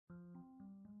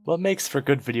What makes for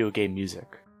good video game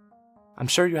music? I'm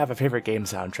sure you have a favorite game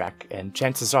soundtrack, and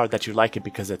chances are that you like it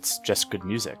because it's just good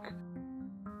music.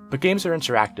 But games are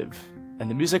interactive, and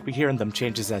the music we hear in them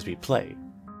changes as we play.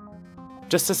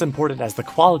 Just as important as the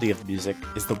quality of the music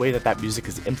is the way that that music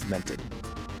is implemented.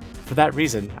 For that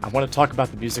reason, I want to talk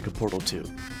about the music of Portal 2,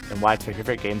 and why it's my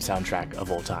favorite game soundtrack of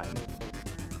all time.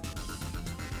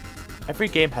 Every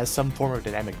game has some form of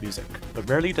dynamic music, but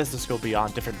rarely does this go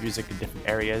beyond different music in different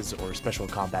areas or special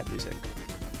combat music.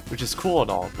 Which is cool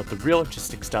and all, but the real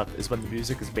interesting stuff is when the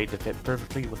music is made to fit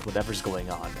perfectly with whatever's going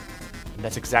on, and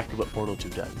that's exactly what Portal 2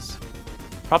 does.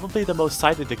 Probably the most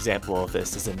cited example of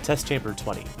this is in Test Chamber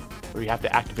 20, where you have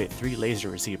to activate 3 laser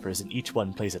receivers and each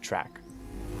one plays a track.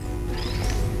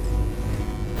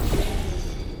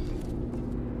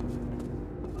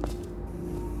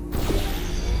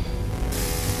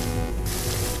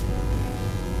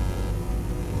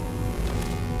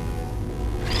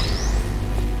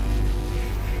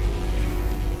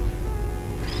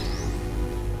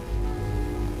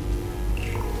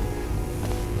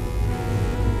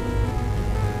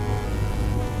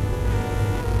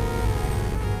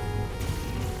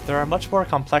 There are much more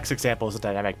complex examples of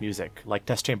dynamic music, like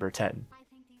Test Chamber 10.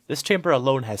 This chamber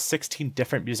alone has 16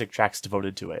 different music tracks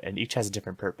devoted to it, and each has a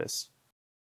different purpose.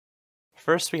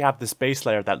 First, we have this bass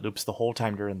layer that loops the whole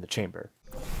time you're in the chamber.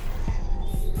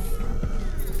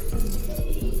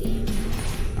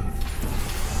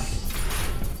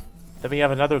 Then we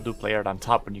have another loop layered on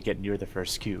top when you get near the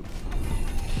first cube.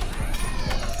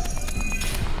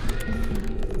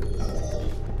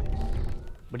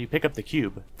 When you pick up the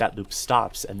cube, that loop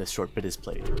stops and this short bit is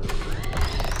played.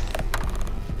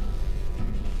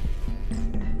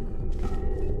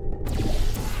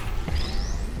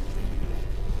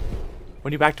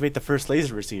 When you activate the first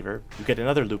laser receiver, you get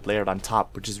another loop layered on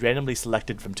top, which is randomly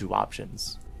selected from 2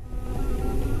 options.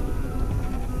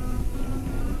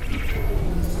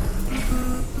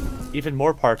 Even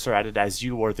more parts are added as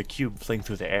you or the cube fling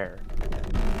through the air.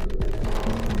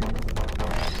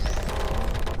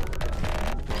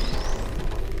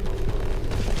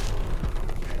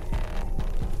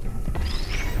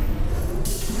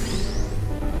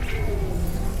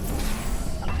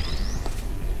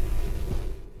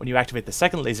 When you activate the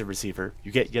second laser receiver,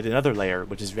 you get yet another layer,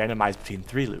 which is randomized between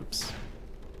 3 loops.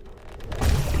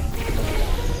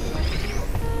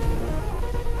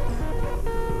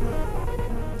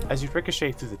 As you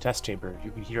ricochet through the test chamber,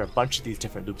 you can hear a bunch of these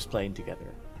different loops playing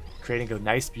together, creating a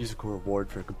nice musical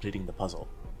reward for completing the puzzle.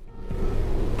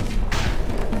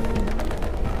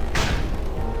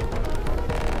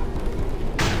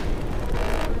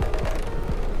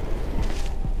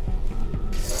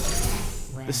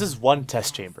 This is one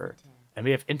test chamber, and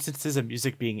we have instances of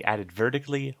music being added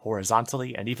vertically,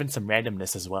 horizontally, and even some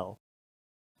randomness as well.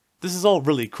 This is all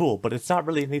really cool, but it's not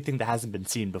really anything that hasn't been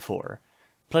seen before.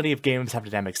 Plenty of games have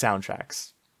dynamic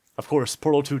soundtracks. Of course,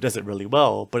 Portal 2 does it really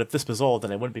well, but if this was all,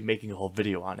 then I wouldn't be making a whole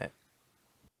video on it.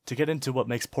 To get into what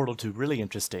makes Portal 2 really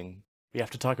interesting, we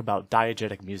have to talk about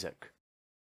diegetic music.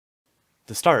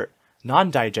 To start,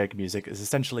 non-diegetic music is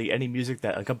essentially any music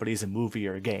that accompanies a movie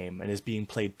or a game and is being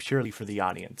played purely for the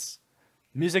audience.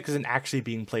 Music isn't actually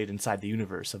being played inside the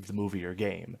universe of the movie or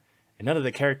game, and none of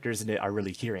the characters in it are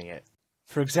really hearing it.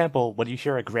 For example, when you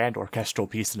hear a grand orchestral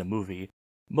piece in a movie,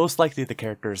 most likely the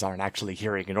characters aren't actually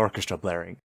hearing an orchestra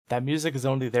blaring. That music is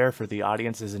only there for the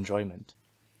audience's enjoyment.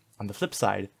 On the flip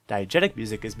side, diegetic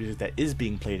music is music that is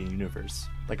being played in universe,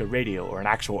 like a radio or an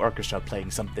actual orchestra playing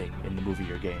something in the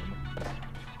movie or game.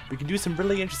 We can do some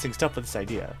really interesting stuff with this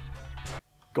idea.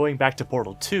 Going back to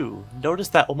Portal 2, notice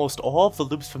that almost all of the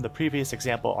loops from the previous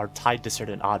example are tied to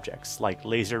certain objects, like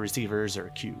laser receivers or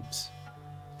cubes.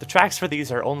 The tracks for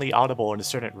these are only audible in a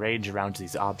certain range around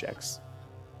these objects.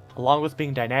 Along with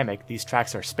being dynamic, these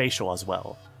tracks are spatial as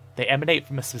well. They emanate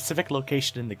from a specific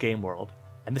location in the game world,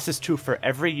 and this is true for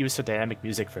every use of dynamic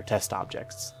music for test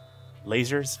objects.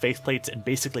 Lasers, faceplates, and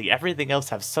basically everything else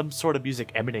have some sort of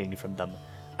music emanating from them,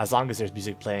 as long as there's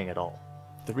music playing at all.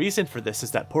 The reason for this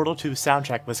is that Portal 2's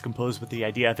soundtrack was composed with the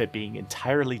idea of it being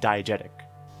entirely diegetic.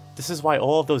 This is why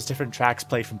all of those different tracks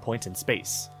play from points in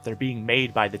space. They're being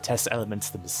made by the test elements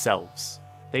themselves.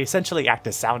 They essentially act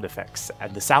as sound effects,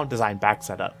 and the sound design backs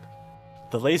that up.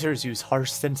 The lasers use harsh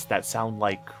synths that sound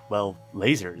like, well,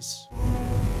 lasers.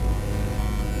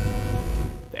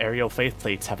 The aerial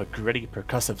faceplates have a gritty,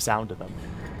 percussive sound to them.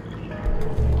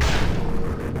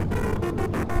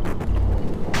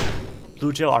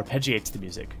 Blue gel arpeggiates the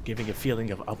music, giving a feeling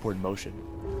of upward motion.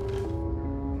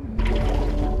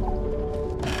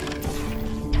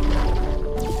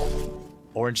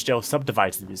 Orange gel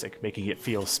subdivides the music, making it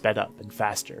feel sped up and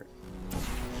faster.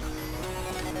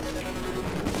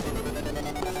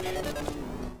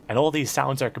 and all these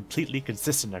sounds are completely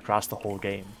consistent across the whole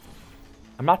game.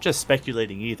 I'm not just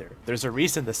speculating either, there's a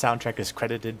reason the soundtrack is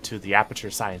credited to the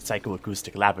Aperture Science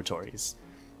Psychoacoustic Laboratories,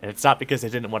 and it's not because they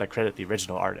didn't want to credit the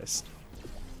original artist.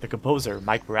 The composer,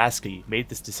 Mike Boraski, made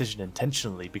this decision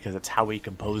intentionally because it's how he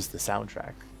composed the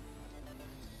soundtrack.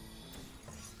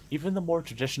 Even the more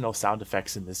traditional sound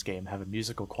effects in this game have a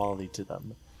musical quality to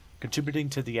them, contributing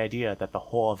to the idea that the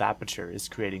whole of Aperture is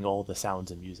creating all the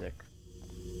sounds and music.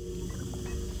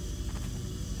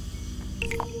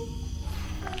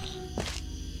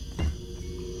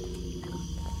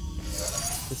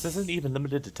 This isn't even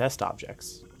limited to test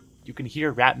objects. You can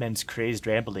hear Ratman's crazed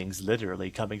ramblings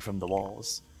literally coming from the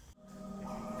walls.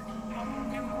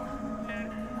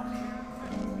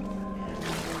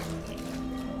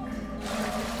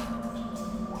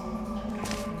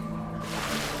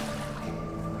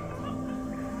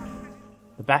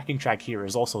 The backing track here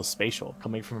is also spatial,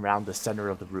 coming from around the center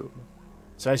of the room,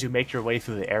 so as you make your way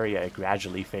through the area it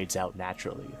gradually fades out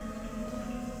naturally.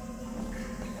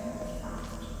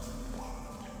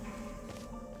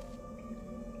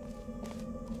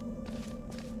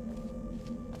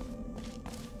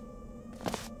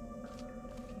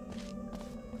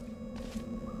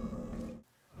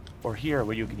 Or here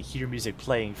where you can hear music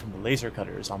playing from the laser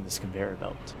cutters on this conveyor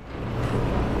belt.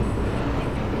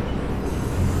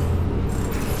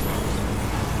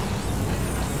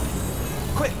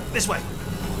 Quick, this way!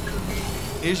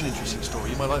 Here's an interesting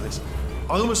story, you might like this.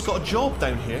 I almost got a job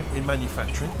down here in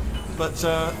manufacturing, but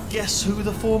guess who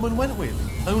the foreman went with?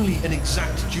 Only an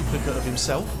exact duplicate of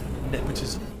himself.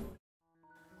 Nepotism.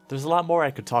 There's a lot more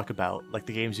I could talk about, like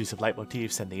the game's use of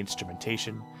leitmotifs and the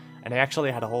instrumentation, and I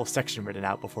actually had a whole section written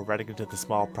out before running into the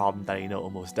small problem that I know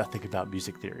almost nothing about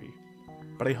music theory.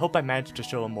 But I hope I managed to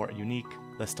show a more unique,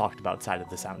 less talked about side of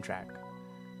the soundtrack.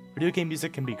 Video game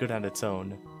music can be good on its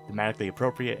own, thematically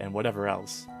appropriate and whatever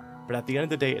else, but at the end of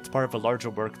the day it's part of a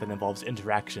larger work that involves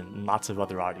interaction and lots of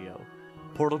other audio.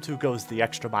 Portal 2 goes the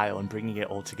extra mile in bringing it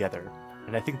all together,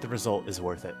 and I think the result is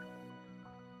worth it.